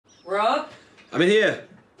I'm in here.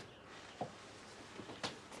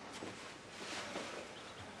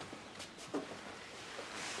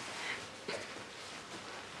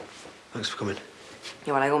 Thanks for coming.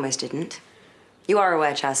 Yeah, well, I almost didn't. You are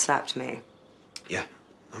aware Chaz slapped me. Yeah,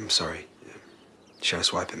 I'm sorry. She had a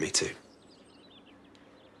swipe at me too.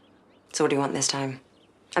 So what do you want this time?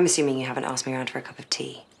 I'm assuming you haven't asked me around for a cup of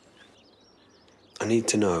tea. I need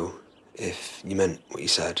to know if you meant what you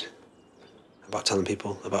said about telling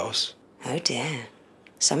people about us. Oh, dear.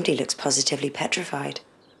 Somebody looks positively petrified.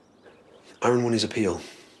 Aaron won his appeal.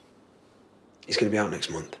 He's going to be out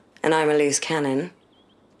next month. And I'm a loose cannon.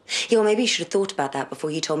 Yeah, well, maybe you should have thought about that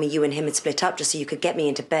before you told me you and him had split up just so you could get me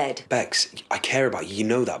into bed. Bex, I care about you. You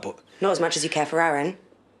know that, but... Not as much as you care for Aaron.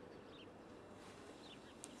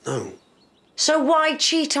 No. So why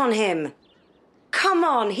cheat on him? Come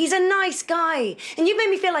on, he's a nice guy. And you made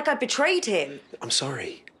me feel like I betrayed him. I'm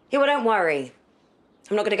sorry. Yeah, well, don't worry.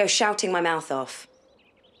 I'm not going to go shouting my mouth off.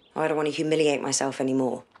 I don't want to humiliate myself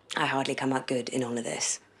anymore. I hardly come out good in all of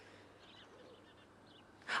this.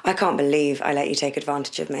 I can't believe I let you take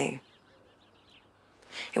advantage of me.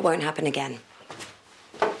 It won't happen again.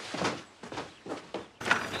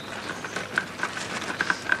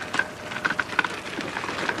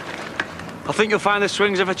 I think you'll find the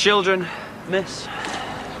swings are for children, miss.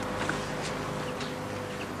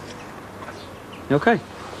 You okay?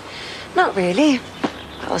 Not really.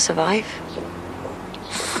 I'll survive.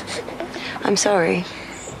 I'm sorry.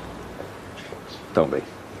 Don't be.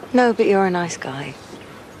 No, but you're a nice guy.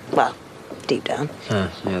 Well, deep down. Yeah,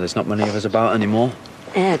 there's not many of us about anymore.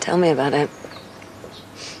 Yeah, tell me about it.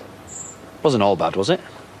 Wasn't all bad, was it?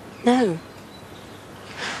 No.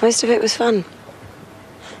 Most of it was fun.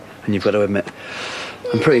 And you've got to admit,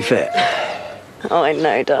 I'm pretty fit. Oh, I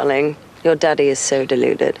know, darling. Your daddy is so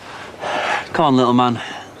deluded. Come on, little man.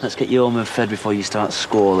 Let's get you home and fed before you start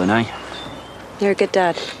squalling, eh? You're a good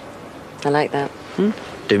dad. I like that.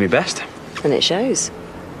 Do me best. And it shows.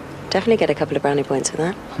 Definitely get a couple of brownie points for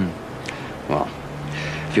that. Well,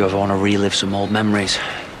 if you ever want to relive some old memories,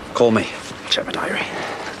 call me. Check my diary.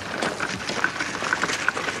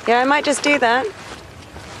 Yeah, I might just do that.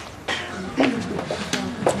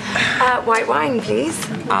 White wine, please.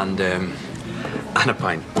 And a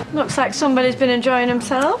pint. Looks like somebody's been enjoying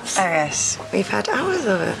themselves. Oh, yes. We've had hours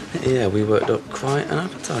of it. Yeah, we worked up quite an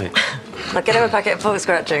appetite. I'll get him a packet of pork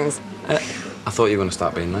scratchings. I thought you were going to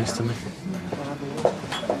start being nice to me.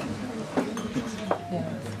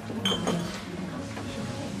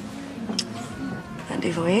 That'll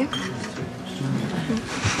do for you.